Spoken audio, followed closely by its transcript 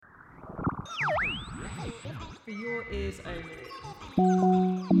For your ears only.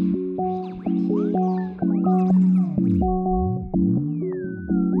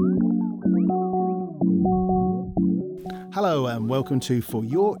 Hello and welcome to For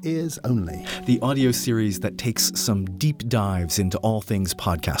Your Ears Only, the audio series that takes some deep dives into all things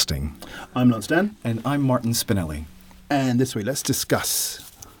podcasting. I'm Lance Dan. And I'm Martin Spinelli. And this week, let's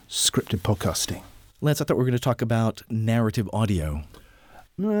discuss scripted podcasting. Lance, I thought we were going to talk about narrative audio.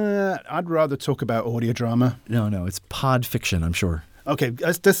 I'd rather talk about audio drama. No, it's pod fiction, I'm sure. Okay,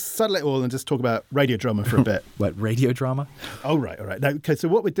 let's just settle it all and just talk about radio drama for a bit. What, radio drama? Oh, right, all right. Now, okay, so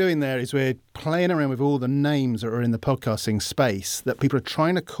what we're doing there is we're playing around with all the names that are in the podcasting space that people are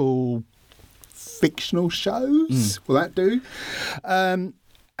trying to call fictional shows. Will that do?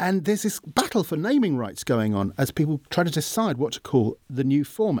 And there's this battle for naming rights going on as people try to decide what to call the new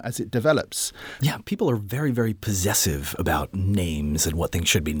form as it develops. Yeah, people are very, very possessive about names and what things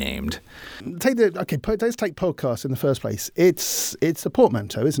should be named. Let's take podcast in the first place. It's a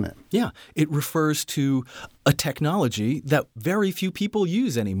portmanteau, isn't it? Yeah, it refers to a technology that very few people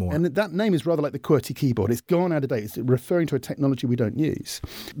use anymore. And that name is rather like the QWERTY keyboard. It's gone out of date. It's referring to a technology we don't use.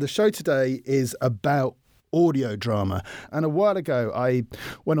 The show today is about audio drama. And a while ago, I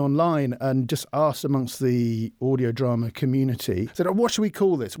went online and just asked amongst the audio drama community, said, what should we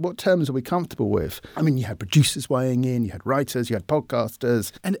call this? What terms are we comfortable with? I mean, you had producers weighing in, you had writers, you had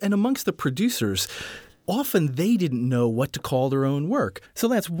podcasters. And amongst the producers, often they didn't know what to call their own work. So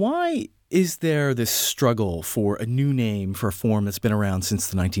that's why is there this struggle for a new name for a form that's been around since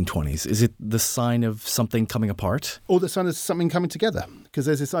the 1920s? Is it the sign of something coming apart? Or the sign of something coming together? Because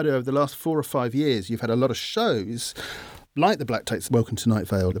there's this idea over the last 4 or 5 years, you've had a lot of shows like the Black Tapes, Welcome to Night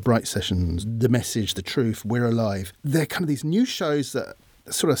Vale, the Bright Sessions, The Message, The Truth, We're Alive. They're kind of these new shows that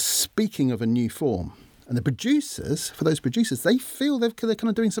are sort of speaking of a new form. And the producers, for those producers, they feel they're kind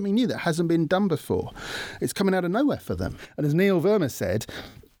of doing something new that hasn't been done before. It's coming out of nowhere for them. And as Neil Verma said,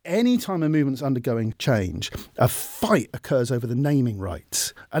 any time a movement's undergoing change, a fight occurs over the naming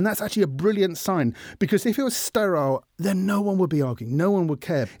rights. And that's actually a brilliant sign, because if it was sterile, then no one would be arguing, no one would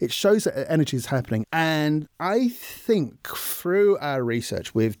care. It shows that energy is happening. And I think through our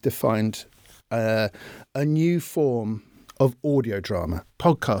research, we've defined a new form of audio drama,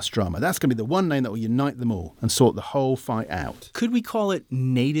 podcast drama. That's going to be the one name that will unite them all and sort the whole fight out. Could we call it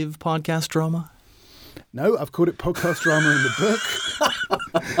native podcast drama? No, I've called it podcast drama in the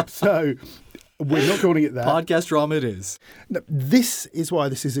book. So we're not calling it that. Podcast drama it is. No, this is why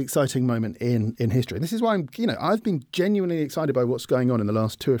this is an exciting moment in history. This is why I've been genuinely excited by what's going on in the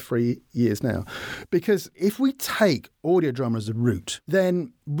last 2 or 3 years now. Because if we take audio drama as a root,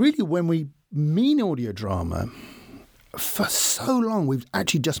 then really when we mean audio drama, for so long, we've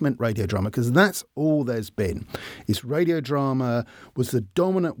actually just meant radio drama, because that's all there's been. Is radio drama was the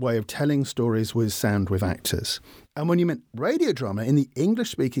dominant way of telling stories with sound with actors. And when you meant radio drama in the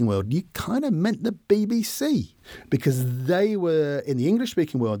English-speaking world, you kind of meant the BBC, because they were, in the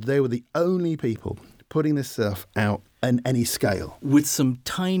English-speaking world, they were the only people putting this stuff out on any scale. With some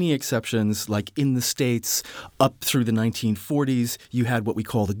tiny exceptions, like in the States, up through the 1940s, you had what we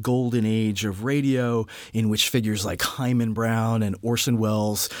call the golden age of radio, in which figures like Hyman Brown and Orson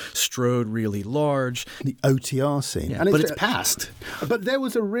Welles strode really large. The OTR scene. Yeah, but it's past. But there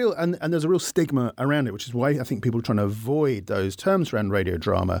was a real, and there's a real stigma around it, which is why I think people are trying to avoid those terms around radio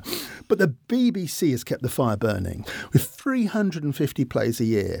drama. But the BBC has kept the fire burning with 350 plays a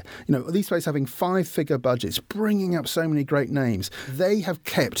year. These plays having 5-figure budgets, bringing up so many great names. They have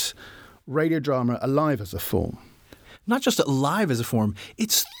kept radio drama alive as a form. Not just alive as a form,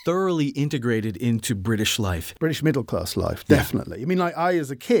 it's thoroughly integrated into British life. British middle-class life, definitely. Yeah. I mean, like I,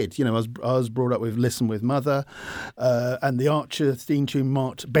 as a kid, I was brought up with Listen with Mother, and the Archer theme tune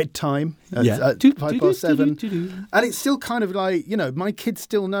marked bedtime at 7:05. And it's still kind of like, my kids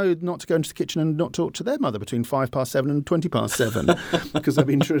still know not to go into the kitchen and not talk to their mother between 7:05 and 7:20, because they've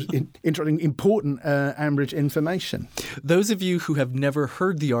been interesting, important Ambridge information. Those of you who have never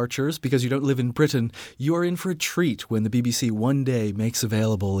heard The Archers because you don't live in Britain, you are in for a treat when the BBC one day makes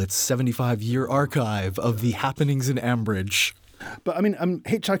available its 75-year archive of the happenings in Ambridge. But I mean,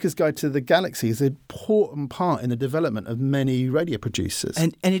 Hitchhiker's Guide to the Galaxy is an important part in the development of many radio producers.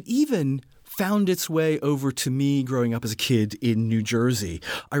 And it even found its way over to me growing up as a kid in New Jersey.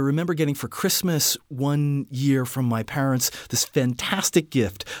 I remember getting for Christmas one year from my parents this fantastic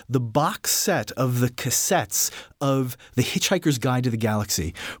gift, the box set of the cassettes of The Hitchhiker's Guide to the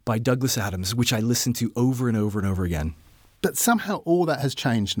Galaxy by Douglas Adams, which I listened to over and over and over again. But somehow all that has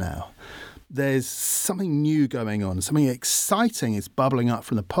changed now. There's something new going on. Something exciting is bubbling up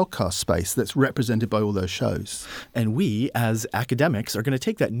from the podcast space that's represented by all those shows. And we, as academics, are going to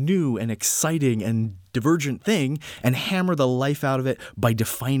take that new and exciting and divergent thing and hammer the life out of it by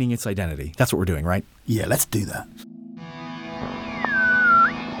defining its identity. That's what we're doing, right? Yeah, let's do that.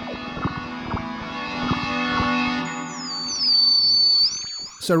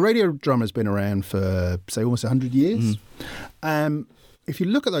 So radio drama has been around for, say, almost 100 years. If you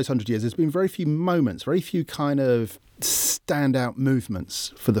look at those 100 years, there's been very few moments, very few kind of standout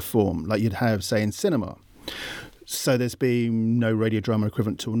movements for the form, like you'd have, say, in cinema. So there's been no radio drama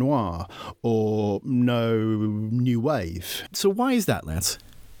equivalent to noir or no new wave. So why is that, Lance?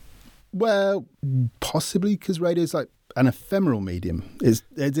 Well, possibly because radio is like an ephemeral medium. It's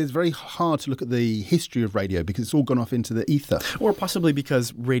very hard to look at the history of radio because it's all gone off into the ether. Or possibly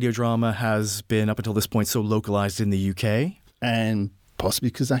because radio drama has been, up until this point, so localized in the UK. And possibly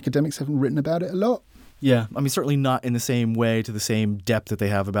because academics haven't written about it a lot. Yeah, I mean, certainly not in the same way, to the same depth that they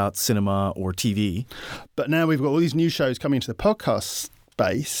have about cinema or TV. But now we've got all these new shows coming into the podcast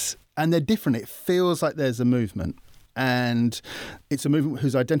space, and they're different. It feels like there's a movement. And it's a movement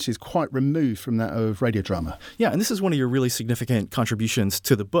whose identity is quite removed from that of radio drama. Yeah, and this is one of your really significant contributions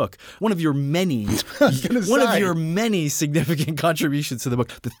to the book. One of your many significant contributions to the book.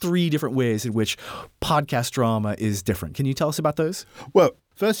 The 3 different ways in which podcast drama is different. Can you tell us about those? Well,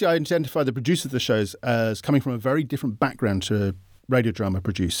 firstly, I identify the producers of the shows as coming from a very different background to radio drama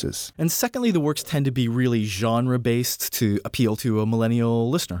producers. And secondly, the works tend to be really genre-based to appeal to a millennial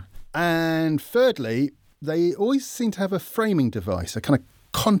listener. And thirdly, they always seem to have a framing device, a kind of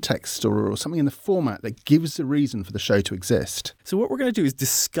context or something in the format that gives a reason for the show to exist. So what we're going to do is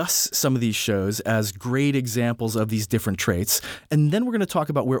discuss some of these shows as great examples of these different traits, and then we're going to talk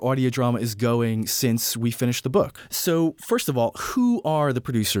about where audio drama is going since we finished the book. So first of all, who are the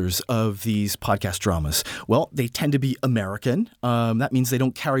producers of these podcast dramas? Well, they tend to be American. That means they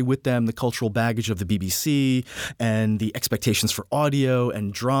don't carry with them the cultural baggage of the BBC and the expectations for audio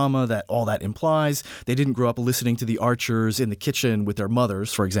and drama that all that implies. They didn't grow up listening to the Archers in the kitchen with their mothers,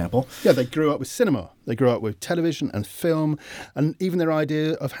 for example. Yeah, they grew up with cinema. They grew up with television and film, and even their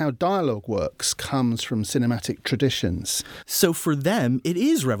idea of how dialogue works comes from cinematic traditions. So for them, it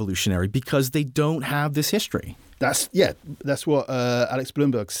is revolutionary because they don't have this history. That's what Alex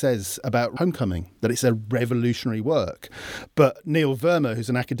Blumberg says about Homecoming, that it's a revolutionary work. But Neil Verma, who's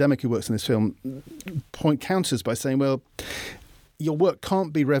an academic who works in this film, counters by saying, well, your work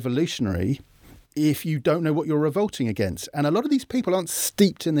can't be revolutionary if you don't know what you're revolting against. And a lot of these people aren't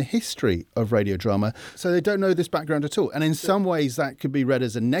steeped in the history of radio drama, so they don't know this background at all. And in some ways that could be read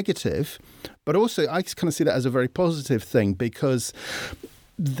as a negative, but also I kind of see that as a very positive thing because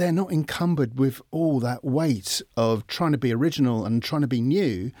they're not encumbered with all that weight of trying to be original and trying to be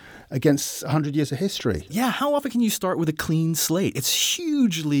new against 100 years of history. Yeah, how often can you start with a clean slate? It's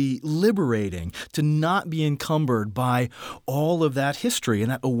hugely liberating to not be encumbered by all of that history and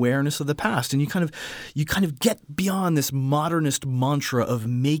that awareness of the past. And you kind of get beyond this modernist mantra of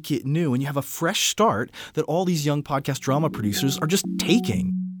make it new, and you have a fresh start that all these young podcast drama producers are just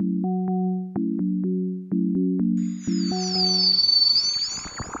taking.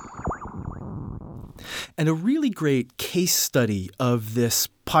 And a really great case study of this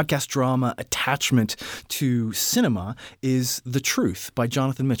podcast drama attachment to cinema is The Truth by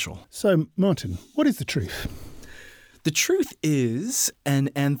Jonathan Mitchell. So, Martin, what is The Truth? The Truth is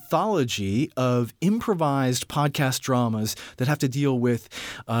an anthology of improvised podcast dramas that have to deal with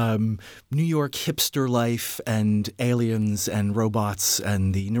New York hipster life and aliens and robots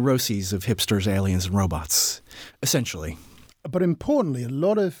and the neuroses of hipsters, aliens, and robots, essentially. But importantly, a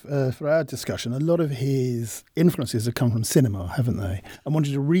lot of, for our discussion, a lot of his influences have come from cinema, haven't they? I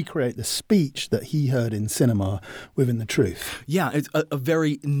wanted to recreate the speech that he heard in cinema within The Truth. Yeah, it's a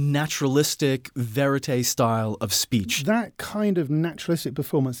very naturalistic verite style of speech. That kind of naturalistic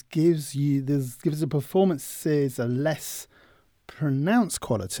performance gives the performances a less pronounced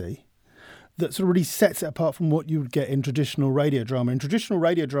quality that sort of really sets it apart from what you would get in traditional radio drama. In traditional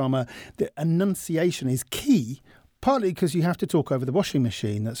radio drama, the enunciation is key, partly because you have to talk over the washing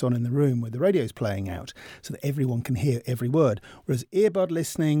machine that's on in the room where the radio's playing out so that everyone can hear every word. Whereas earbud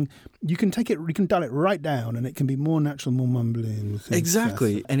listening, you can dial it right down and it can be more natural, more mumbling.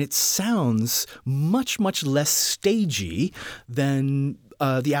 Exactly. And it sounds much, much less stagey than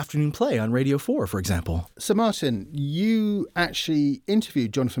the afternoon play on Radio 4, for example. So, Martin, you actually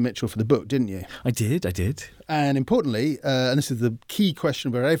interviewed Jonathan Mitchell for the book, didn't you? I did. And importantly, and this is the key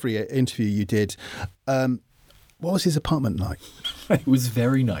question for every interview you did, what was his apartment like? It was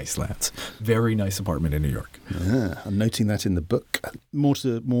very nice, Lance. Very nice apartment in New York. Yeah, I'm noting that in the book. More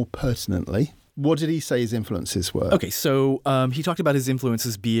pertinently, what did he say his influences were? Okay, so he talked about his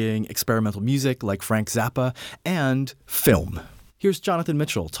influences being experimental music like Frank Zappa and film. Here's Jonathan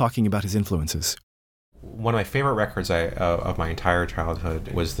Mitchell talking about his influences. One of my favorite records of my entire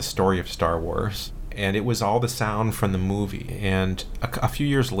childhood was The Story of Star Wars. And it was all the sound from the movie. And a few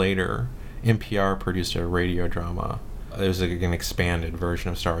years later, NPR produced a radio drama. It was like an expanded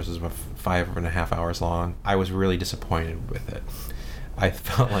version of Star Wars. It was about 5.5 hours long. I was really disappointed with it. I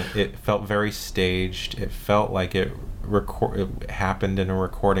felt like it felt very staged. It felt like it happened in a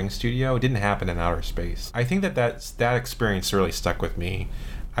recording studio. It didn't happen in outer space. I think that experience really stuck with me.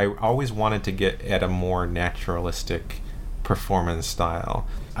 I always wanted to get at a more naturalistic performance style.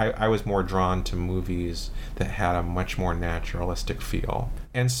 I was more drawn to movies that had a much more naturalistic feel.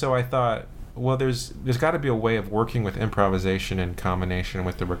 And so I thought, well, there's got to be a way of working with improvisation in combination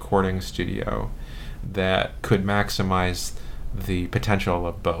with the recording studio that could maximize the potential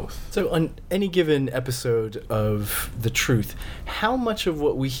of both. So on any given episode of The Truth, how much of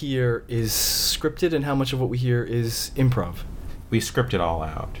what we hear is scripted and how much of what we hear is improv? We script it all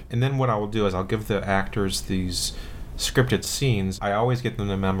out. And then what I will do is I'll give the actors these scripted scenes. I always get them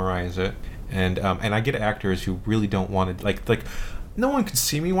to memorize it. And I get actors who really don't want to, like no one can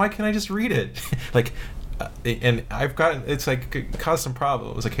see me, why can't I just read it? And I've gotten, it's like it caused some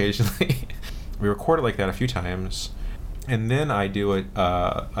problems occasionally. We record it like that a few times. And then I do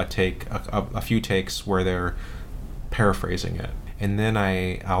a few takes where they're paraphrasing it. And then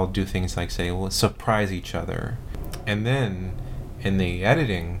I'll do things like say, well, surprise each other. And then in the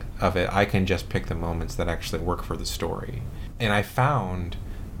editing of it, I can just pick the moments that actually work for the story. And I found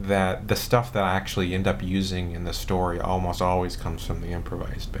that the stuff that I actually end up using in the story almost always comes from the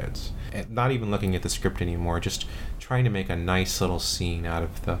improvised bits. And not even looking at the script anymore, just trying to make a nice little scene out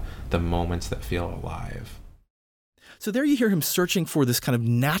of the moments that feel alive. So there you hear him searching for this kind of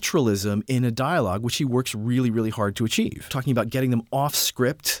naturalism in a dialogue, which he works really, really hard to achieve. Talking about getting them off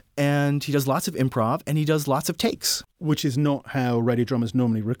script, and he does lots of improv, and he does lots of takes. Which is not how radio drama is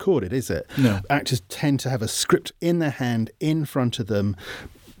normally recorded, is it? No. Actors tend to have a script in their hand, in front of them,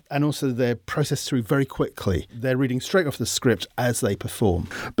 and also they're processed through very quickly. They're reading straight off the script as they perform.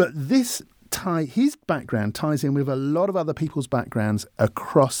 But his background ties in with a lot of other people's backgrounds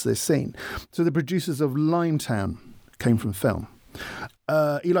across this scene. So the producers of Limetown came from film.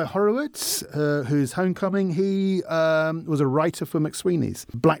 Eli Horowitz, who's Homecoming, he was a writer for McSweeney's.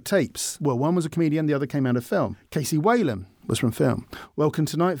 Black Tapes, well, one was a comedian, the other came out of film. Casey Whalen was from film. Welcome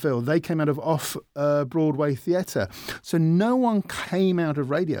to Night Vale, they came out of off-Broadway theatre. So no one came out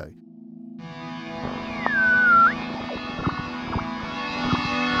of radio.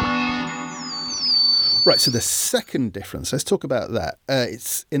 Right, so the second difference, let's talk about that.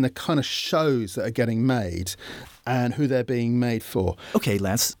 It's in the kind of shows that are getting made and who they're being made for. Okay,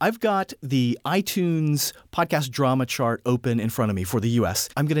 Lance, I've got the iTunes podcast drama chart open in front of me for the US.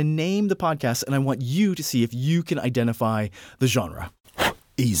 I'm going to name the podcast, and I want you to see if you can identify the genre.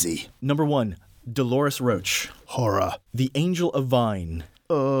 Easy. Number 1, Dolores Roach. Horror. The Angel of Vine.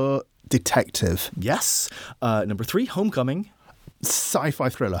 Detective. Yes. Number 3, Homecoming. Sci-fi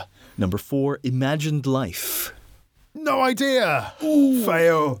thriller. Number 4, Imagined Life. No idea. Ooh.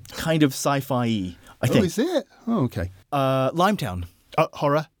 Fail. Kind of sci-fi-y, I think. Oh, is it? Oh, okay. Limetown.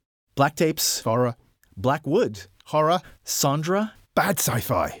 Horror. Black Tapes. Horror. Blackwood. Horror. Sandra. Bad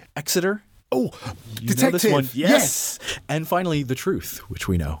sci-fi. Exeter. Oh, you detective. Know this one. Yes. And finally, The Truth, which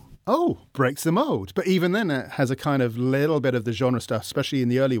we know. Oh, breaks the mold. But even then, it has a kind of little bit of the genre stuff, especially in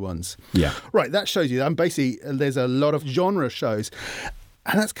the early ones. Yeah. Right, that shows you. There's a lot of genre shows.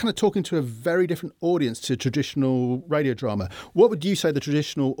 And that's kind of talking to a very different audience to traditional radio drama. What would you say the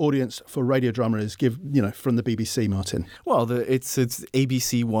traditional audience for radio drama is, from the BBC, Martin? Well, it's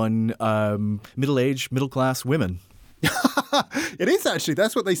ABC One, middle-aged, middle-class women. It is actually.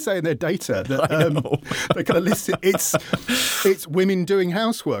 That's what they say in their data. That, I know. They kind of list it. It's women doing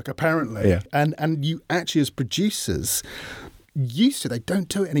housework, apparently. Yeah. And you actually, as producers, used to, they don't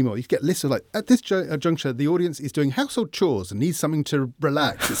do it anymore. You get lists of like, at this juncture, the audience is doing household chores and needs something to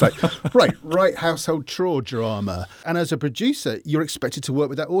relax. It's like, right, household chore drama. And as a producer, you're expected to work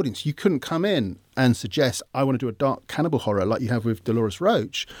with that audience. You couldn't come in and suggest, I want to do a dark cannibal horror like you have with Dolores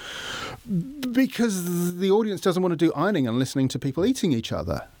Roach, because the audience doesn't want to do ironing and listening to people eating each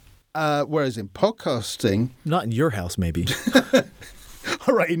other. Whereas in podcasting... Not in your house, maybe.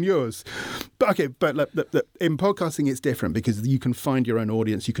 All right, in yours. But in podcasting, it's different because you can find your own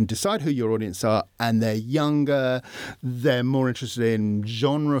audience. You can decide who your audience are, and they're younger. They're more interested in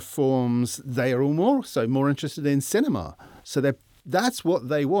genre forms. They are also more interested in cinema. So they're That's what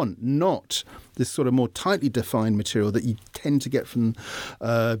they want, not this sort of more tightly defined material that you tend to get from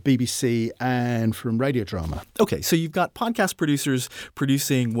BBC and from radio drama. Okay, so you've got podcast producers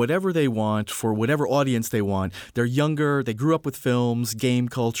producing whatever they want for whatever audience they want. They're younger, they grew up with films, game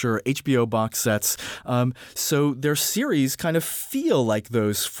culture, HBO box sets. So their series kind of feel like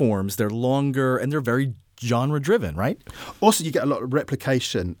those forms. They're longer and they're very genre-driven, right? Also, you get a lot of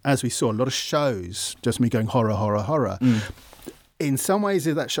replication, as we saw, a lot of shows, just me going horror, horror, horror. In some ways,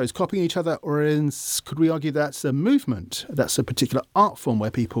 is that shows copying each other, or could we argue that's a movement? That's a particular art form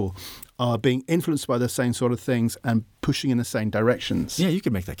where people are being influenced by the same sort of things and pushing in the same directions. Yeah, you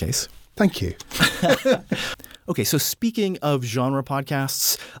could make that case. Thank you. Okay, so speaking of genre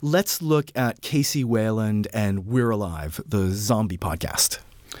podcasts, let's look at Casey Wayland and We're Alive, the zombie podcast.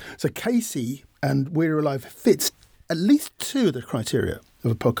 So Casey and We're Alive fits at least two of the criteria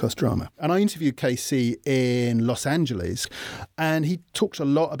of a podcast drama. And I interviewed Casey in Los Angeles, and he talked a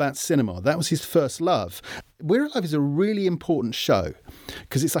lot about cinema. That was his first love. We're Alive is a really important show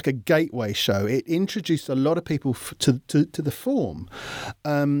because it's like a gateway show. It introduced a lot of people to the form.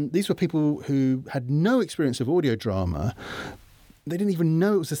 These were people who had no experience of audio drama. They didn't even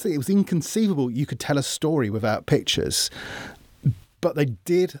know it was a thing. It was inconceivable you could tell a story without pictures. But they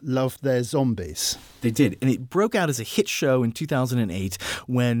did love their zombies. They did. And it broke out as a hit show in 2008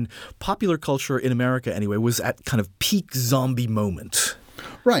 when popular culture in America, anyway, was at kind of peak zombie moment.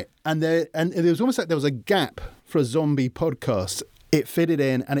 Right. And it was almost like there was a gap for a zombie podcast. It fitted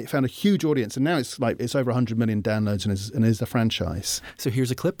in and it found a huge audience. And now it's over 100 million downloads and is a franchise. So here's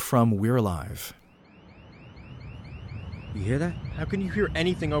a clip from We're Alive. You hear that? How can you hear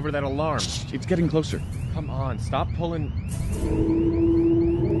anything over that alarm? It's getting closer. Come on, stop pulling.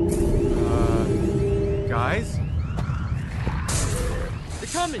 Guys? They're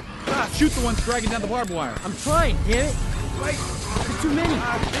coming! Shoot the ones dragging down the barbed wire. I'm trying, damn it! Wait! There's too many!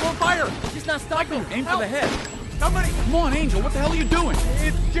 They're on fire! He's not stopping! Aim Help. for the head. Somebody! Come on, Angel. What the hell are you doing?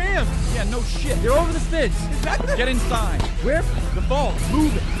 It's jammed! Yeah, no shit. They're over the fence! Is that Get inside. Where? The vault.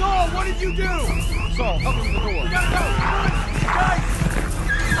 Move it. Saul, what did you do? Saul, help me with the door. We gotta go! Run! Guys!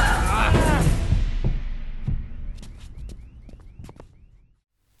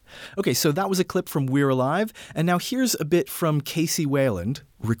 Okay, so that was a clip from We're Alive. And now here's a bit from Casey Wayland,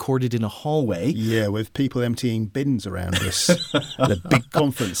 recorded in a hallway. Yeah, with people emptying bins around us at a big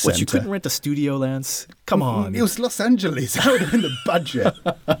conference centre. What, you couldn't rent a studio, Lance? Come on. It was Los Angeles. That would have been the budget.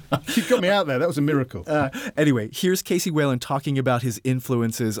 You got me out there. That was a miracle. Anyway, here's Casey Wayland talking about his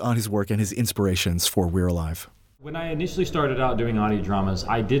influences on his work and his inspirations for We're Alive. When I initially started out doing audio dramas,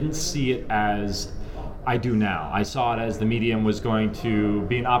 I didn't see it as I do now. I saw it as the medium was going to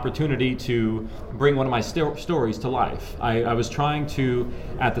be an opportunity to bring one of my stories to life. I was trying to,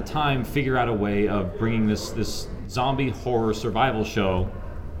 at the time, figure out a way of bringing this zombie horror survival show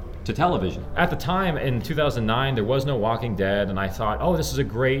to television. At the time, in 2009, there was no Walking Dead, and I thought, oh, this is a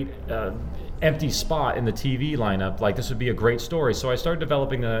great empty spot in the TV lineup. Like, this would be a great story. So I started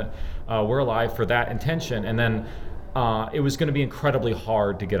developing We're Alive for that intention, and then it was going to be incredibly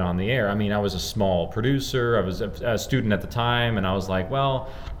hard to get on the air. I mean, I was a small producer, I was a student at the time, and I was like,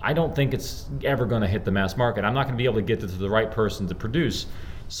 well, I don't think it's ever going to hit the mass market. I'm not going to be able to get to the right person to produce.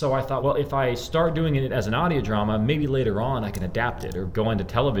 So I thought, well, if I start doing it as an audio drama, maybe later on I can adapt it or go into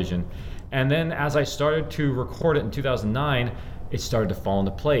television. And then as I started to record it in 2009, it started to fall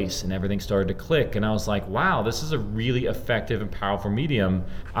into place and everything started to click. And I was like, wow, this is a really effective and powerful medium.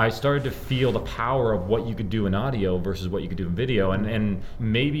 I started to feel the power of what you could do in audio versus what you could do in video. And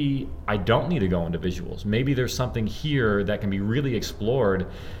maybe I don't need to go into visuals. Maybe there's something here that can be really explored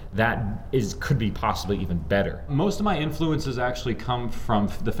that could be possibly even better. Most of my influences actually come from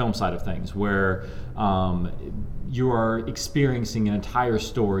the film side of things, where you are experiencing an entire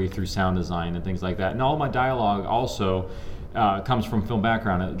story through sound design and things like that. And all my dialogue also comes from film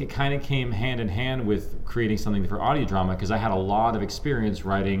background. It kind of came hand in hand with creating something for audio drama because I had a lot of experience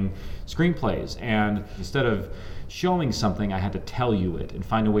writing screenplays, and instead of showing something, I had to tell you it and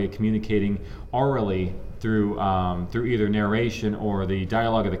find a way of communicating orally through either narration or the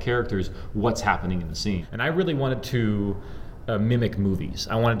dialogue of the characters what's happening in the scene. And I really wanted to mimic movies.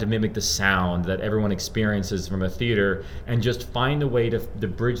 I wanted to mimic the sound that everyone experiences from a theater and just find a way to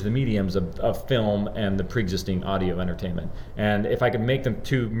bridge the mediums of film and the pre-existing audio entertainment. And if I could make them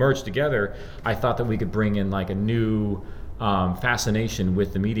two merge together, I thought that we could bring in like a new fascination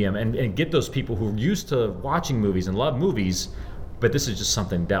with the medium and get those people who are used to watching movies and love movies, but this is just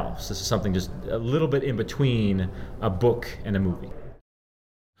something else. This is something just a little bit in between a book and a movie.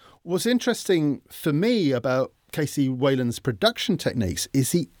 What's interesting for me about Casey Wayland's production techniques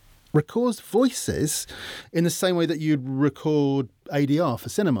is he records voices in the same way that you'd record ADR for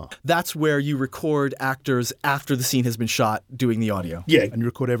cinema. That's where you record actors after the scene has been shot doing the audio. Yeah, and you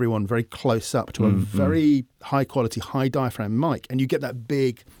record everyone very close up to a very high quality, high diaphragm mic, and you get that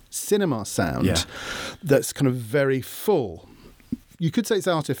big cinema sound that's kind of very full. You could say it's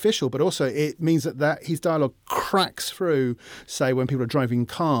artificial, but also it means that his dialogue cracks through, say, when people are driving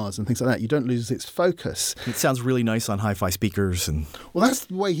cars and things like that. You don't lose its focus. It sounds really nice on hi-fi speakers. Well, that's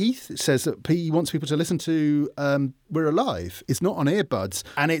the way he says that he wants people to listen to We're Alive. It's not on earbuds.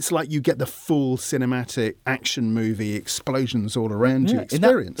 And it's like you get the full cinematic action movie explosions all around you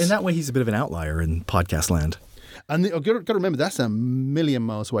experience. In that way, he's a bit of an outlier in podcast land. And you've got to remember, that's a million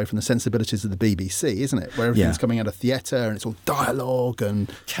miles away from the sensibilities of the BBC, isn't it? Where everything's coming out of theatre and it's all dialogue and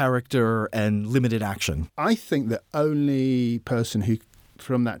character and limited action. I think the only person who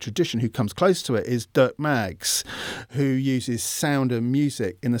from that tradition who comes close to it is Dirk Maggs, who uses sound and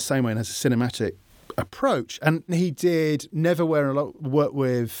music in the same way and has a cinematic approach. And he did Neverwhere a lot work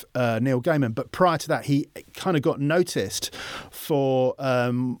with Neil Gaiman, but prior to that he kind of got noticed for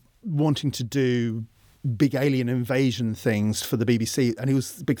wanting to do big alien invasion things for the BBC, and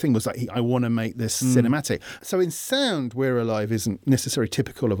the big thing was like, I want to make this cinematic. So in sound, We're Alive isn't necessarily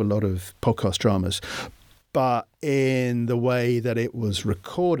typical of a lot of podcast dramas, but in the way that it was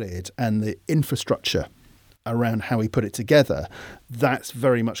recorded and the infrastructure around how he put it together, that's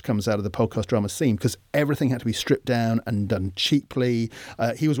very much comes out of the podcast drama scene, because everything had to be stripped down and done cheaply.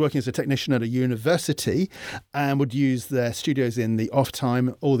 He was working as a technician at a university and would use their studios in the off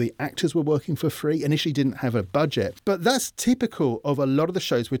time. All the actors were working for free. Initially didn't have a budget, but that's typical of a lot of the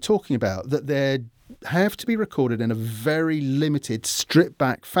shows we're talking about, that they have to be recorded in a very limited, stripped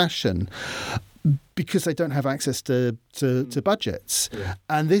back fashion, because they don't have access to budgets. Yeah.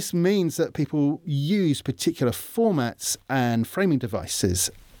 And this means that people use particular formats and framing devices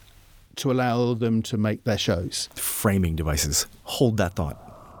to allow them to make their shows. Framing devices. Hold that thought.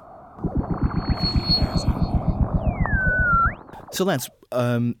 So Lance,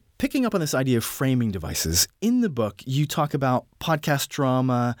 picking up on this idea of framing devices, in the book you talk about podcast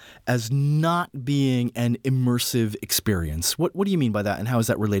drama as not being an immersive experience. What do you mean by that, and how is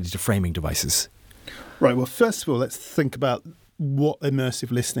that related to framing devices? Right, well, first of all, let's think about what immersive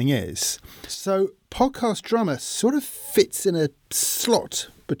listening is. So podcast drama sort of fits in a slot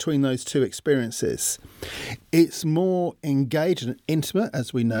between those two experiences. It's more engaged and intimate,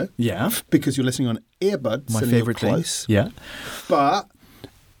 as we know. Yeah. Because you're listening on earbuds. My and favorite you're close. thing. Yeah. But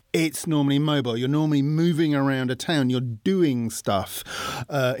it's normally mobile. You're normally moving around a town. You're doing stuff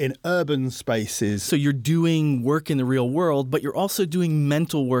in urban spaces. So you're doing work in the real world, but you're also doing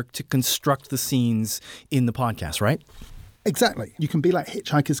mental work to construct the scenes in the podcast, right? Exactly. You can be like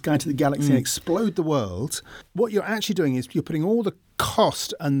Hitchhiker's Guide to the Galaxy and explode the world. What you're actually doing is you're putting all the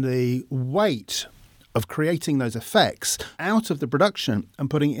cost and the weight of creating those effects out of the production and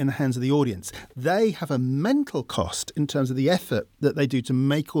putting it in the hands of the audience. They have a mental cost in terms of the effort that they do to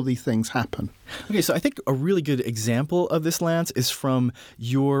make all these things happen. Okay, so I think a really good example of this, Lance, is from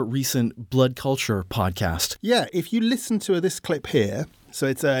your recent Blood Culture podcast. Yeah, if you listen to this clip here, so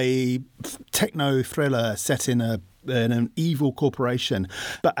it's a techno thriller set in an evil corporation.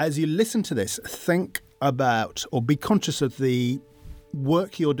 But as you listen to this, think about or be conscious of the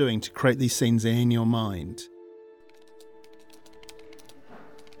work you're doing to create these scenes in your mind.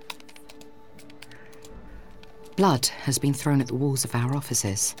 Blood has been thrown at the walls of our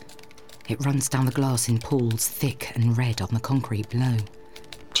offices. It runs down the glass in pools, thick and red on the concrete below.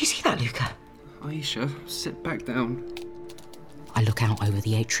 Do you see that, Luca? Aisha, sit back down. I look out over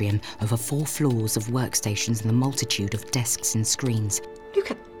the atrium, over 4 floors of workstations and the multitude of desks and screens.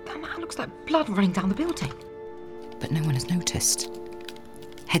 Luca, that man looks like blood running down the building. But no one has noticed.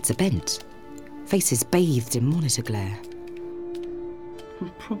 Heads are bent, faces bathed in monitor glare.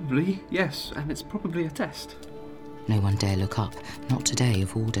 Probably, yes, and it's probably a test. No one dare look up, not today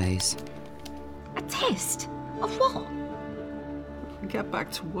of all days. A test? Of what? Get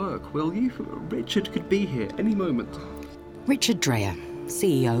back to work, will you? Richard could be here any moment. Richard Dreyer,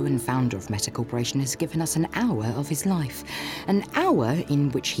 CEO and founder of Meta Corporation, has given us an hour of his life. An hour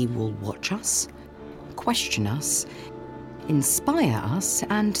in which he will watch us, question us, inspire us,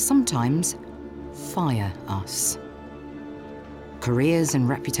 and sometimes fire us. Careers and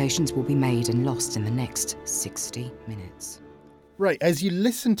reputations will be made and lost in the next 60 minutes. Right, as you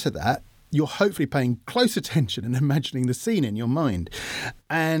listen to that, you're hopefully paying close attention and imagining the scene in your mind.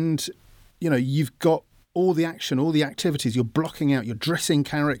 And, you've got all the action, all the activities, you're blocking out, you're dressing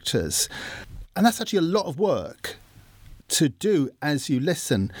characters. And that's actually a lot of work to do as you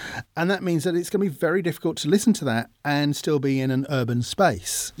listen. And that means that it's going to be very difficult to listen to that and still be in an urban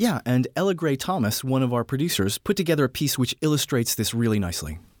space. Yeah, and Ella Gray Thomas, one of our producers, put together a piece which illustrates this really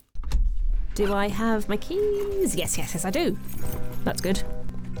nicely. Do I have my keys? Yes, I do. That's good.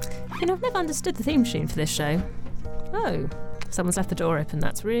 You know, I've never understood the theme tune for this show. Oh, someone's left the door open.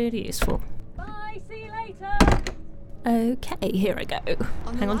 That's really useful. Bye, see you later. Okay, here I go.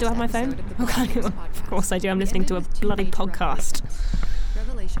 Hang on, do I have my phone? Okay, of course I do. I'm listening to a bloody podcast.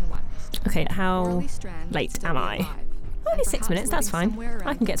 Revelation 1. Okay, how late am I? Only 6 minutes, that's fine.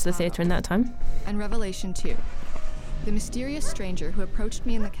 I can get to the theatre in that time. And Revelation 2. The mysterious stranger who approached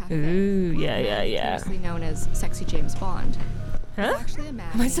me in the cafe. Ooh, yeah. Previously known as Sexy James Bond. Huh?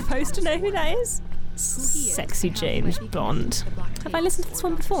 Am I supposed to know who that is? Sexy James Bond. Have I listened to this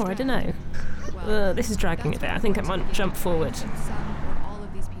one before? I don't know. This is dragging it there. I think I might jump forward.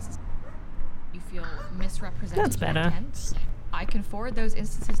 You feel misrepresented. That's better. I can forward those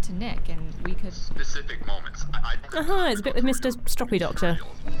instances to Nick, and we could. Specific moments. It's a bit with Mr. Stroppy Doctor.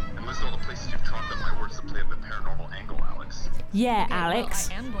 And list all the places you've trod that my words to play up the paranormal angle, Alex. Yeah, Okay, Alex.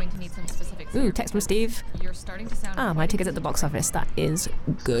 Well, I am going to need some specifics. Ooh, text from Steve. You're starting to sound. My ticket's at the box office. That is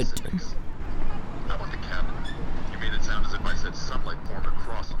good. How about the cabin? You made it sound as if I said sunlight formed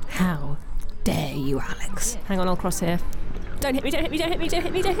across on the How dare you, Alex? Hang on, I'll cross here. Don't hit me, don't hit me, don't hit me, don't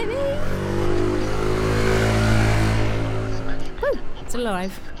hit me, don't hit me! Oh, still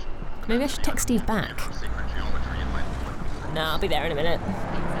alive. Maybe I should text Steve back. No, I'll be there in a minute.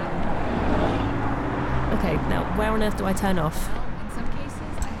 Okay, now where on earth do I turn off?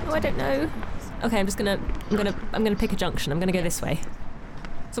 Oh, I don't know. Okay, I'm gonna pick a junction. I'm gonna go this way.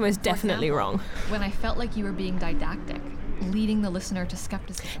 It's almost definitely wrong. When I felt like you were being didactic, leading the listener to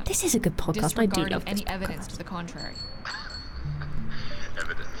skepticism. This is a good podcast. I do Disregarding love this any evidence to the contrary.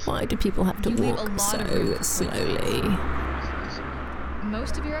 Why do people have to You leave a walk lot so of room for slowly?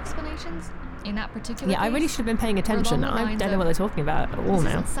 Most of your explanations in that particular Yeah, I really case should have been paying were attention. along the I lines don't know of, what they're talking about at all this now.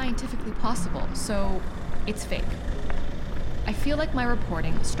 isn't scientifically possible, so it's fake. I feel like my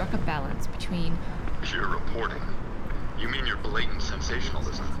reporting struck a balance between. Your reporting? You mean your blatant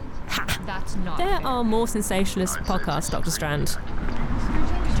sensationalism? That's not There fair. are more sensationalist podcasts, Dr. Strand.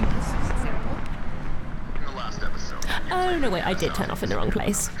 Could you give us an example? In the last episode. Oh, no, wait, I did turn off in the wrong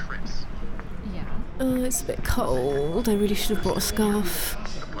place. Yeah. Oh, it's a bit cold. I really should have brought a scarf.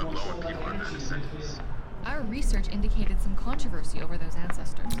 The Puebloan people are their descendants. Our research indicated some controversy over those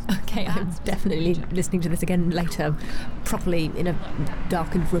ancestors. Okay, I'm definitely listening to this again later, properly in a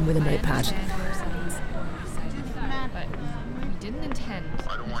darkened room with a notepad. But we didn't intend.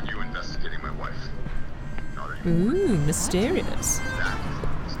 I don't want you investigating my wife. Not anymore. Ooh, mysterious. That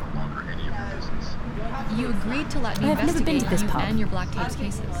is no longer any of your business. You agreed to let me I have never been to investigate this you pub. and your black tapes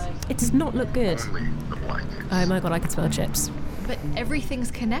cases. It does not look good. Only the black tapes. Oh my god, I can smell chips. But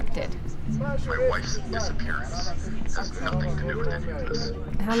everything's connected. My wife's disappearance has nothing to do with any of this.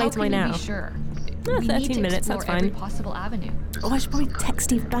 How late am I can now? You be sure? Oh, We 13 need to minutes, that's explore every fine. possible avenue. Oh, I should probably text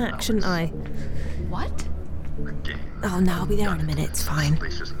Steve back, shouldn't I? What? Again. Oh no, I'll be there in a minute, it's fine.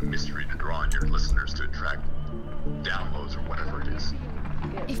 Salacious mystery to draw on your listeners to attract downloads or whatever it is.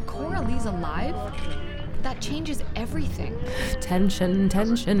 If Cora Lee's alive, that changes everything. Tension,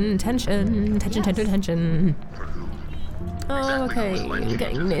 tension, tension, tension, tension, tension. Oh, okay, I'm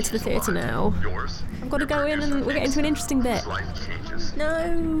getting near to the theatre now. Yours? I've got to go in and we're getting to an interesting bit. Life changes.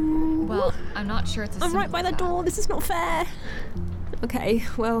 No. Well, I'm not sure it's as I'm right simple by as the that. door, this is not fair. Okay,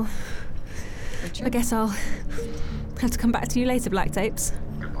 well, I guess I'll have to come back to you later, Black Tapes.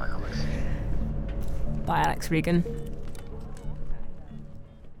 Goodbye, Alex. Bye, Alex Regan.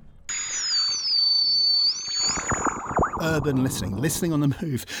 Urban listening on the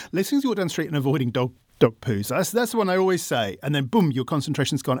move, listening to your down the street and avoiding dog poos. That's the one I always say. And then boom, your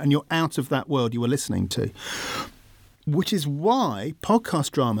concentration's gone and you're out of that world you were listening to. Which is why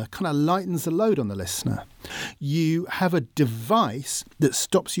podcast drama kind of lightens the load on the listener. You have a device that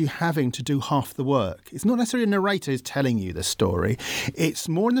stops you having to do half the work. It's not necessarily a narrator who's telling you the story. It's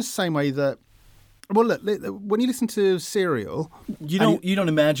more in the same way that, well, look, when you listen to Serial, you don't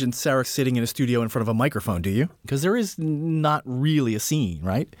imagine Sarah sitting in a studio in front of a microphone, do you? Because there is not really a scene,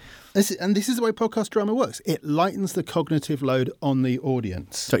 right? This is the way podcast drama works. It lightens the cognitive load on the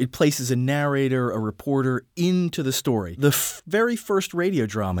audience. So it places a narrator, a reporter into the story. The very first radio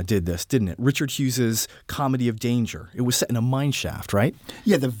drama did this, didn't it? Richard Hughes's Comedy of Danger. It was set in a mine shaft, right?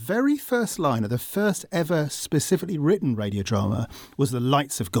 Yeah, the very first line of the first ever specifically written radio drama was "The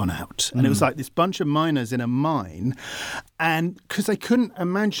lights have gone out." And it was like this bunch of miners in a mine. And because they couldn't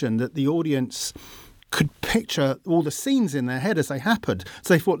imagine that the audience could picture all the scenes in their head as they happened.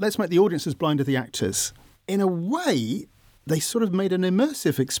 So they thought, let's make the audience as blind as the actors. In a way, they sort of made an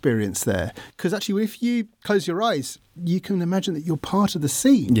immersive experience there. Because actually, if you close your eyes, you can imagine that you're part of the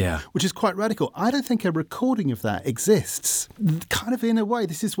scene, which is quite radical. I don't think a recording of that exists. Kind of in a way,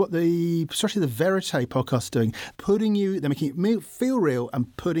 this is what especially the Verite podcast is doing, they're making it feel real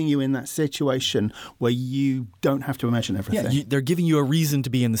and putting you in that situation where you don't have to imagine everything. Yeah, they're giving you a reason to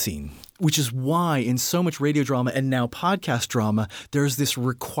be in the scene. Which is why in so much radio drama and now podcast drama, there's this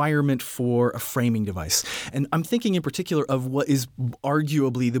requirement for a framing device. And I'm thinking in particular of what is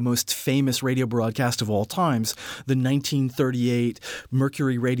arguably the most famous radio broadcast of all times, the 1938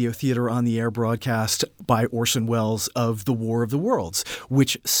 Mercury Radio Theater on the Air broadcast by Orson Welles of The War of the Worlds,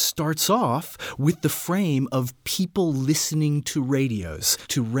 which starts off with the frame of people listening to radios,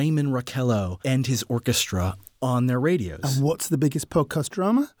 to Raymond Rockello and his orchestra on their radios. And what's the biggest podcast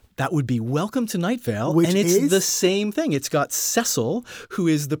drama? That would be Welcome to Night Vale, Which and it's is? the same thing. It's got Cecil, who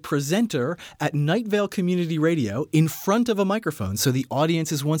is the presenter at Night Vale Community Radio, in front of a microphone. So the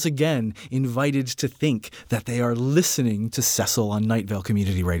audience is once again invited to think that they are listening to Cecil on Night Vale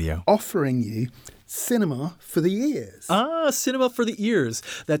Community Radio. Offering you cinema for the ears. Cinema for the ears.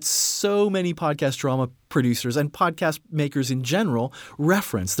 That so many podcast drama producers and podcast makers in general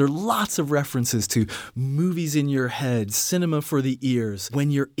reference. There are lots of references to movies in your head, cinema for the ears.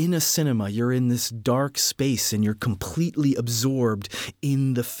 When you're in a cinema, you're in this dark space and you're completely absorbed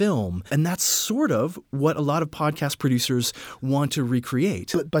in the film. And that's sort of what a lot of podcast producers want to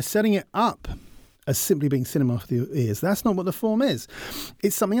recreate. But by setting it up as simply being cinema for the ears, that's not what the form is.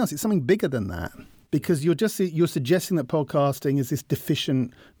 It's something else. It's something bigger than that. Because you're suggesting that podcasting is this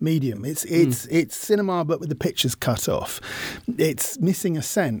deficient medium. It's cinema, but with the pictures cut off. It's missing a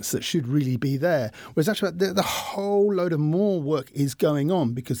sense that should really be there. Whereas actually the whole load of more work is going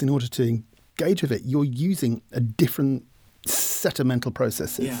on, because in order to engage with it, you're using a different set of mental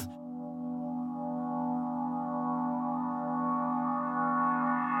processes. Yeah.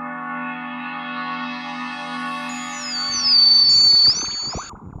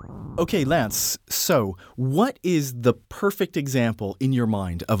 Okay, Lance, so what is the perfect example in your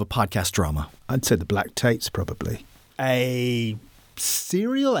mind of a podcast drama? I'd say The Black Tapes, probably. A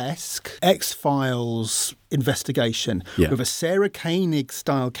serial-esque X-Files investigation with a Sarah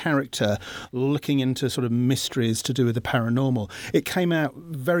Koenig-style character looking into sort of mysteries to do with the paranormal. It came out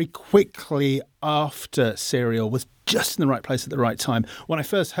very quickly after Serial, was just in the right place at the right time. When I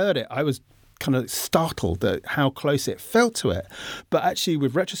first heard it, I was kind of startled at how close it felt to it. But actually,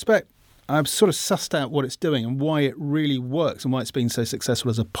 with retrospect, I've sort of sussed out what it's doing and why it really works and why it's been so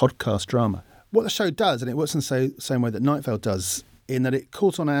successful as a podcast drama. What the show does, and it works in the same way that Night Vale does, in that it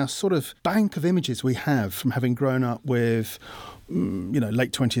calls on our sort of bank of images we have from having grown up with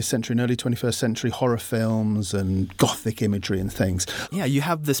late 20th century and early 21st century horror films and gothic imagery and things. Yeah, you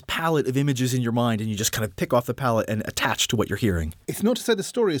have this palette of images in your mind and you just kind of pick off the palette and attach to what you're hearing. It's not to say the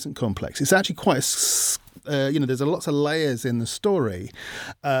story isn't complex. It's actually quite there's lots of layers in the story.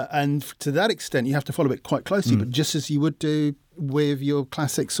 And to that extent, you have to follow it quite closely, but just as you would do with your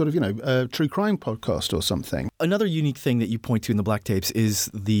classic sort of, true crime podcast or something. Another unique thing that you point to in the Black Tapes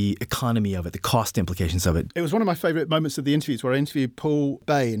is the economy of it, the cost implications of it. It was one of my favourite moments of the interviews where I interviewed Paul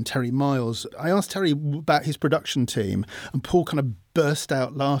Bay and Terry Miles. I asked Terry about his production team, and Paul kind of burst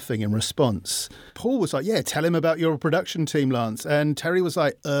out laughing in response. Paul was like, yeah, tell him about your production team, Lance. And Terry was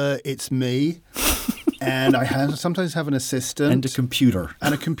like, it's me. And I sometimes have an assistant. And a computer.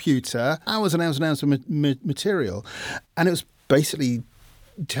 Hours and hours and hours of material. And it was basically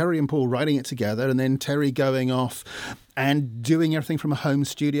Terry and Paul writing it together, and then Terry going off and doing everything from a home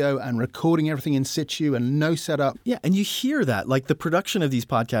studio and recording everything in situ and no setup. Yeah, and you hear that. Like, the production of these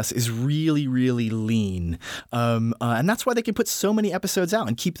podcasts is really, really lean. And that's why they can put so many episodes out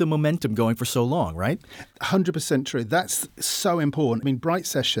and keep the momentum going for so long, right? 100% true. That's so important. I mean, Bright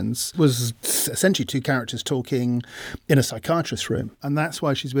Sessions was essentially two characters talking in a psychiatrist's room. And that's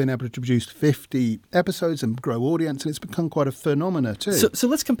why she's been able to produce 50 episodes and grow audience. And it's become quite a phenomena too. So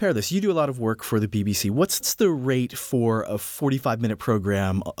let's compare this. You do a lot of work for the BBC. What's the rate for a 45-minute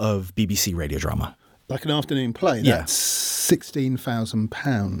program of BBC radio drama? Like an afternoon play, that's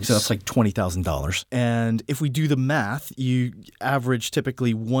 £16,000. So that's like $20,000. And if we do the math, you average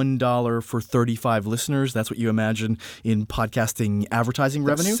typically $1 for 35 listeners. That's what you imagine in podcasting advertising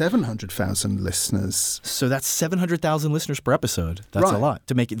revenue. 700,000 listeners. So that's 700,000 listeners per episode. That's a lot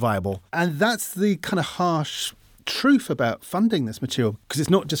to make it viable. And that's the kind of harsh truth about funding this material, because it's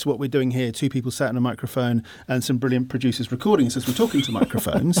not just what we're doing here, two people sat on a microphone and some brilliant producers recording us as we're talking to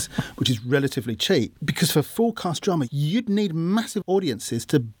microphones, which is relatively cheap. Because for full-cast drama, you'd need massive audiences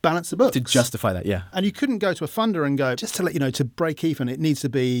to balance the books. To justify that, yeah. And you couldn't go to a funder and go, just to let you know, to break even, it needs to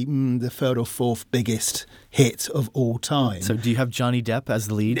be the third or fourth biggest hit of all time. So do you have Johnny Depp as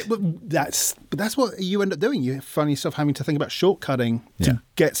the lead? That's what you end up doing. You find yourself having to think about shortcutting to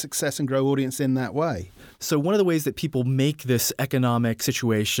get success and grow audience in that way. So one of the ways that people make this economic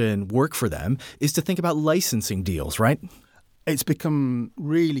situation work for them is to think about licensing deals, right? It's become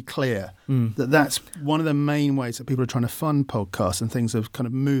really clear that that's one of the main ways that people are trying to fund podcasts, and things have kind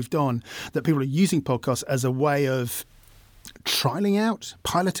of moved on, that people are using podcasts as a way of trialing out,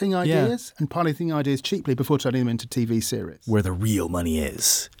 piloting ideas, and piloting ideas cheaply before turning them into TV series. Where the real money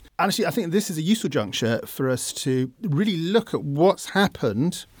is. Actually, I think this is a useful juncture for us to really look at what's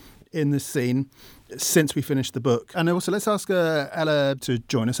happened in this scene since we finished the book. And also, let's ask Ella to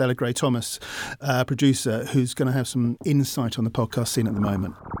join us, Ella Gray Thomas, producer, who's going to have some insight on the podcast scene at the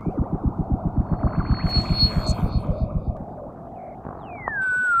moment.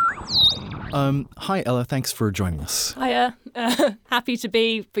 Hi, Ella. Thanks for joining us. Hiya. Happy to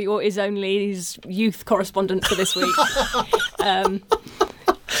be For Your Is Only's youth correspondent for this week.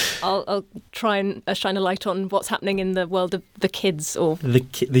 I'll try and shine a light on what's happening in the world of the kids, or the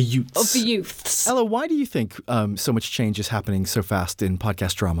youths. Of the youths. Ella, why do you think so much change is happening so fast in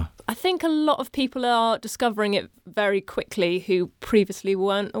podcast drama? I think a lot of people are discovering it very quickly who previously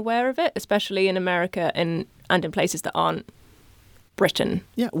weren't aware of it, especially in America and in places that aren't Britain.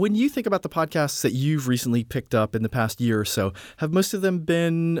 Yeah, when you think about the podcasts that you've recently picked up in the past year or so, have most of them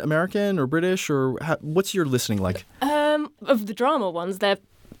been American or British, or what's your listening like? Of the drama ones, they're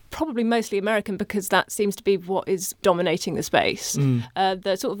probably mostly American, because that seems to be what is dominating the space.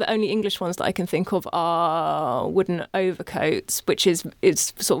 The sort of the only English ones that I can think of are Wooden Overcoats, which is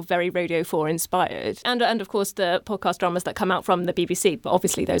sort of very Radio 4 inspired, and of course the podcast dramas that come out from the BBC, but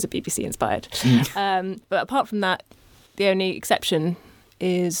obviously those are BBC inspired. But apart from that, the only exception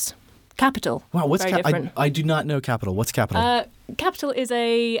is Capital. Wow, what's Capital? I do not know Capital. What's Capital? Capital is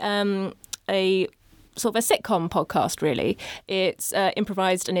a sort of a sitcom podcast, really. It's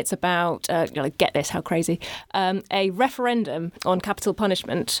improvised, and it's about, get this, how crazy, a referendum on capital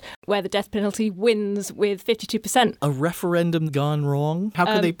punishment where the death penalty wins with 52%. A referendum gone wrong? How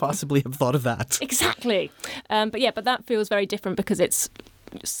could they possibly have thought of that? Exactly. But that feels very different because it's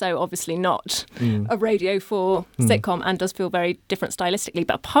so obviously not a Radio 4 sitcom, and does feel very different stylistically.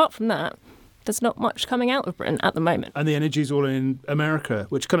 But apart from that, there's not much coming out of Britain at the moment. And the energy's all in America,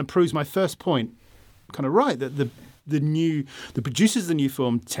 which kind of proves my first point kind of right, that the producers of the new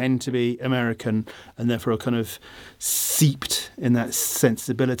form tend to be American, and therefore are kind of seeped in that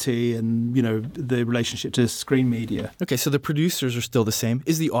sensibility and, the relationship to screen media. Okay, so the producers are still the same.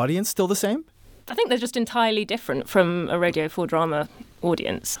 Is the audience still the same? I think they're just entirely different from a Radio 4 drama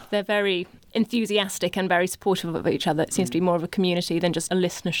audience. They're very enthusiastic and very supportive of each other. It seems to be more of a community than just a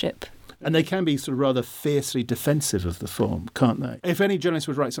listenership. And they can be sort of rather fiercely defensive of the form, can't they? If any journalist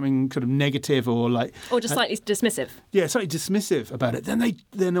would write something kind of negative or just slightly dismissive. Yeah, slightly dismissive about it,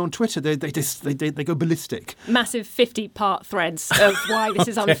 then on Twitter they go ballistic. Massive 50-part threads of why this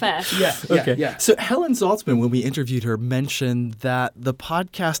is unfair. Yeah. So Helen Zaltzman, when we interviewed her, mentioned that the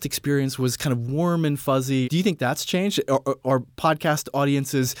podcast experience was kind of warm and fuzzy. Do you think that's changed? Are podcast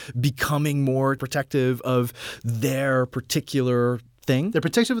audiences becoming more protective of their particular thing? They're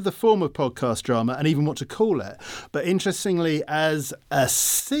protective of the form of podcast drama and even what to call it. But interestingly, as a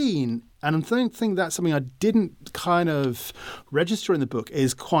scene, and I think that's something I didn't kind of register in the book,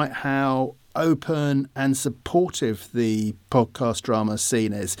 is quite how open and supportive the podcast drama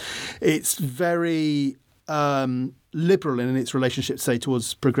scene is. It's very liberal in its relationship, say,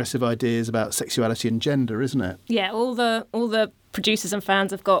 towards progressive ideas about sexuality and gender, isn't it? Yeah, all the producers and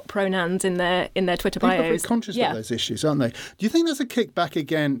fans have got pronouns in their Twitter bios. People are very conscious of those issues, aren't they? Do you think there's a kickback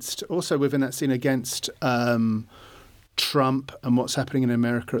against, also within that scene, against Trump and what's happening in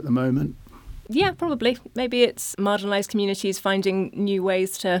America at the moment? Yeah, probably. Maybe it's marginalised communities finding new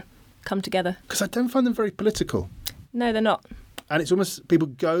ways to come together. Because I don't find them very political. No, they're not. And it's almost, people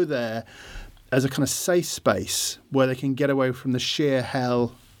go there as a kind of safe space where they can get away from the sheer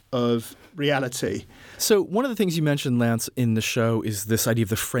hell of reality. So one of the things you mentioned, Lance, in the show is this idea of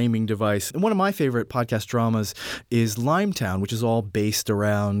the framing device. And one of my favorite podcast dramas is Limetown, which is all based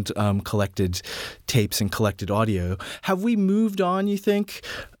around collected tapes and collected audio. Have we moved on, you think,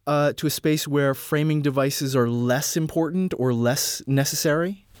 to a space where framing devices are less important or less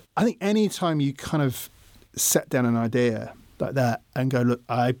necessary? I think any time you kind of set down an idea like that and go, look,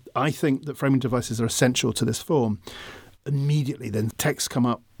 I think that framing devices are essential to this form, immediately then texts come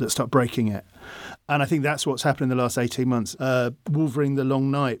up that start breaking it. And I think that's what's happened in the last 18 months. Wolverine the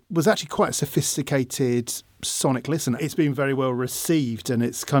Long Night was actually quite a sophisticated sonic listener. It's been very well received, and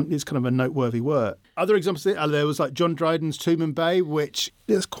it's kind of a noteworthy work. Other examples, there was like John Dryden's Tomb and Bay, which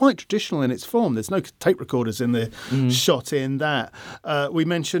is quite traditional in its form. There's no tape recorders in the shot in that. We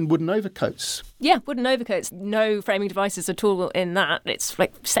mentioned Wooden Overcoats. Yeah, Wooden Overcoats. No framing devices at all in that. It's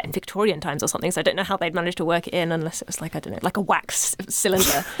like set in Victorian times or something, so I don't know how they'd managed to work it in unless it was like, I don't know, like a wax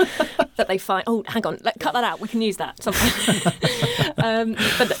cylinder that they find. Oh, hang on, cut that out. We can use that. But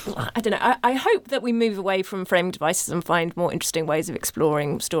I don't know. I hope that we move away from framing devices and find more interesting ways of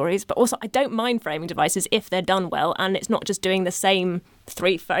exploring stories. But also, I don't mind framing devices if they're done well and it's not just doing the same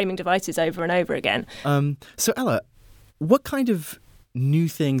 3 framing devices over and over again. So Ella, what kind of new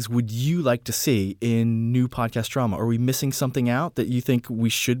things would you like to see in new podcast drama? Are we missing something out that you think we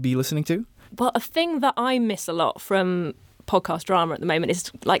should be listening to? Well, a thing that I miss a lot from podcast drama at the moment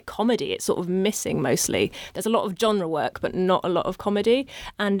is like comedy. It's sort of missing mostly. There's a lot of genre work, but not a lot of comedy.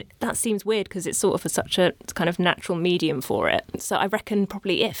 And that seems weird because it's sort of such a kind of natural medium for it. So I reckon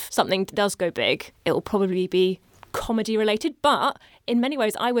probably if something does go big, it'll probably be comedy related. But in many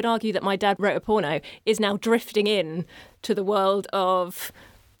ways, I would argue that My Dad Wrote a Porno is now drifting in to the world of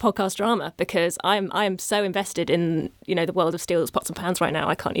podcast drama because I am so invested in, you know, the world of Steels, Pots and Pans right now.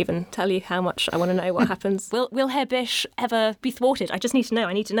 I can't even tell you how much I want to know what happens. Will Herr Bisch ever be thwarted? I just need to know.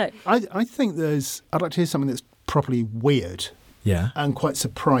 I need to know. I think I'd like to hear something that's properly weird. Yeah. And quite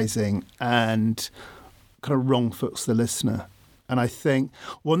surprising and kind of wrong foots the listener. And I think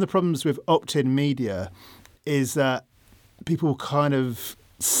one of the problems with opt-in media is that people kind of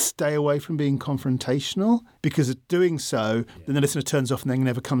stay away from being confrontational because of doing so, then the listener turns off and then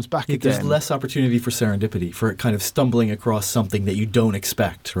never comes back again. There's less opportunity for serendipity, for kind of stumbling across something that you don't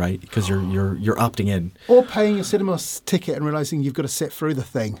expect, right? Because you're opting in. Or paying a cinema ticket and realising you've got to sit through the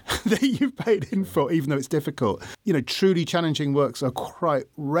thing that you've paid in for, even though it's difficult. You know, truly challenging works are quite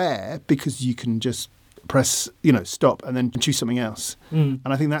rare because you can just press, stop and then choose something else. And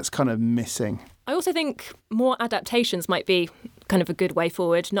I think that's kind of missing. I also think more adaptations might be kind of a good way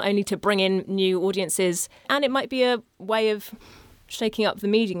forward, not only to bring in new audiences, and it might be a way of shaking up the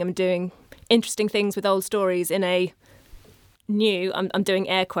medium and doing interesting things with old stories in a new, I'm doing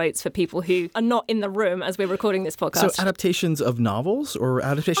air quotes for people who are not in the room as we're recording this podcast. So adaptations of novels or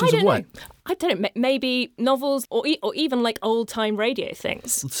adaptations of what? I don't know. Maybe novels or even like old-time radio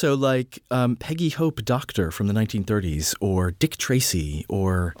things. So like Peggy Hope Doctor from the 1930s or Dick Tracy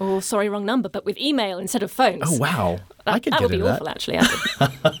or... Oh, sorry, wrong number, but with email instead of phones. Oh, wow. I could that get would be into awful, actually.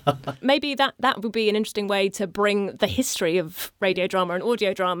 Maybe that would be an interesting way to bring the history of radio drama and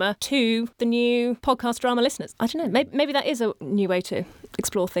audio drama to the new podcast drama listeners. I don't know. Maybe that is a new way to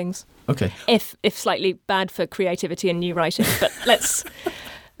explore things. Okay. If slightly bad for creativity and new writing, but let's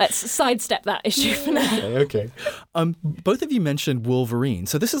sidestep that issue for now. Okay. Both of you mentioned Wolverine.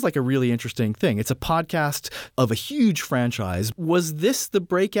 So this is like a really interesting thing. It's a podcast of a huge franchise. Was this the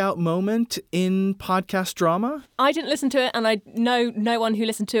breakout moment in podcast drama? I didn't listen to it, and I know no one who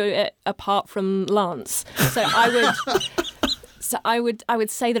listened to it apart from Lance. So I would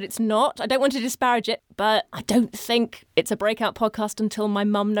say that it's not. I don't want to disparage it, but I don't think it's a breakout podcast until my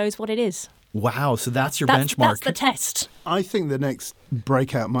mum knows what it is. Wow, so that's your benchmark. That's the test. I think the next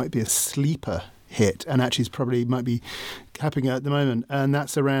breakout might be a sleeper hit, and actually might be happening at the moment, and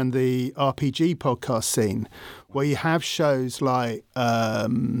that's around the RPG podcast scene, where you have shows like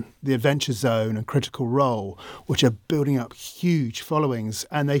The Adventure Zone and Critical Role, which are building up huge followings,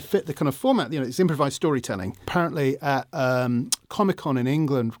 and they fit the kind of format. It's improvised storytelling. Apparently at Comic-Con in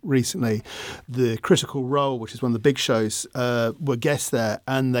England recently, the Critical Role, which is one of the big shows, were guests there,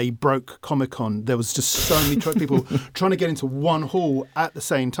 and they broke Comic-Con. There was just so many people trying to get into one hall at the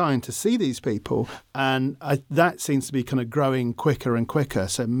same time to see these people, and that seems to be kind of growing quicker and quicker.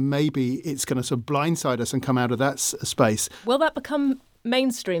 So maybe it's going to sort of blindside us and come out of that space. Will that become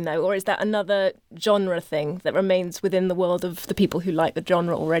mainstream, though, or is that another genre thing that remains within the world of the people who like the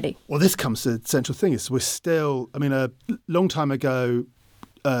genre already? Well, this comes to the central thing is we're still, a long time ago,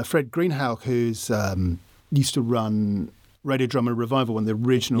 Fred Greenhalgh, who's used to run Radio Drama Revival, one of the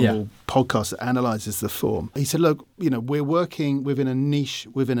original podcasts that analyses the form. He said, look, we're working within a niche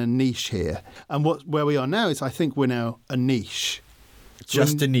here. And where we are now is I think we're now a niche.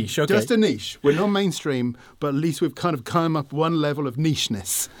 Just a niche, okay. Just a niche. We're not mainstream, but at least we've kind of come up one level of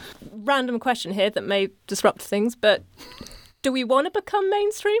nicheness. Random question here that may disrupt things, but do we want to become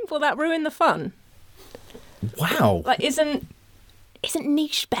mainstream? Will that ruin the fun? Wow. Like, isn't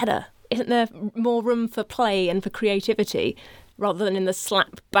niche better? isn't there more room for play and for creativity rather than in the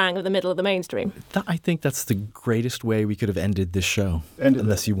slap bang of the middle of the mainstream? I think that's the greatest way we could have ended this show,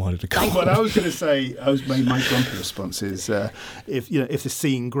 unless you wanted to come. What I was going to say, my grumpy response is, if the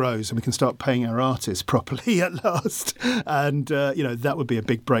scene grows and we can start paying our artists properly at last, and that would be a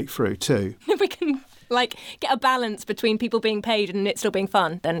big breakthrough too. If we can get a balance between people being paid and it still being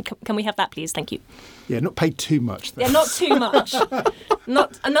fun, then can we have that, please? Thank you. Yeah, not paid too much, though. Yeah, not too much.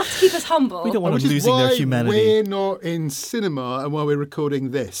 Not enough to keep us humble. We don't want them losing their humanity. We're not in cinema and while we're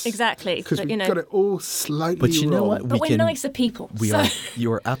recording this. Exactly. Because we've got it all slightly But you know what? But we're nicer people.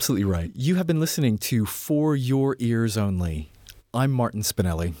 You are absolutely right. You have been listening to For Your Ears Only. I'm Martin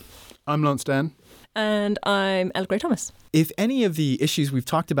Spinelli. I'm Lance Dan. And I'm Ella Gray Thomas. If any of the issues we've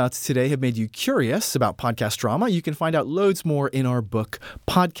talked about today have made you curious about podcast drama, you can find out loads more in our book,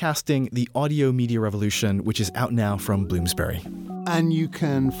 Podcasting: The Audio Media Revolution, which is out now from Bloomsbury. And you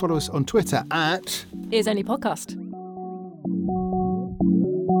can follow us on Twitter at Ears Only Podcast.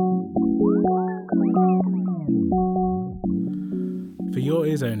 For Your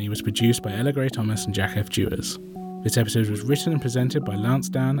Ears Only was produced by Ella Gray Thomas and Jack F. Dewars. This episode was written and presented by Lance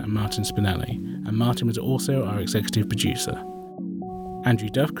Dan and Martin Spinelli, and Martin was also our executive producer. Andrew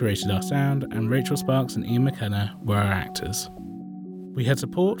Duff created our sound, and Rachel Sparks and Ian McKenna were our actors. We had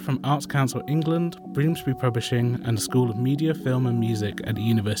support from Arts Council England, Bloomsbury Publishing, and the School of Media, Film and Music at the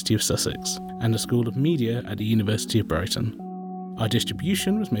University of Sussex, and the School of Media at the University of Brighton. Our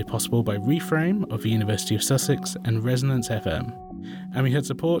distribution was made possible by Reframe of the University of Sussex and Resonance FM, and we had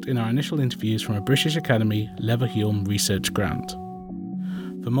support in our initial interviews from a British Academy Leverhulme Research Grant.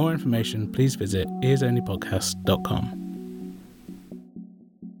 For more information, please visit earsonlypodcast.com.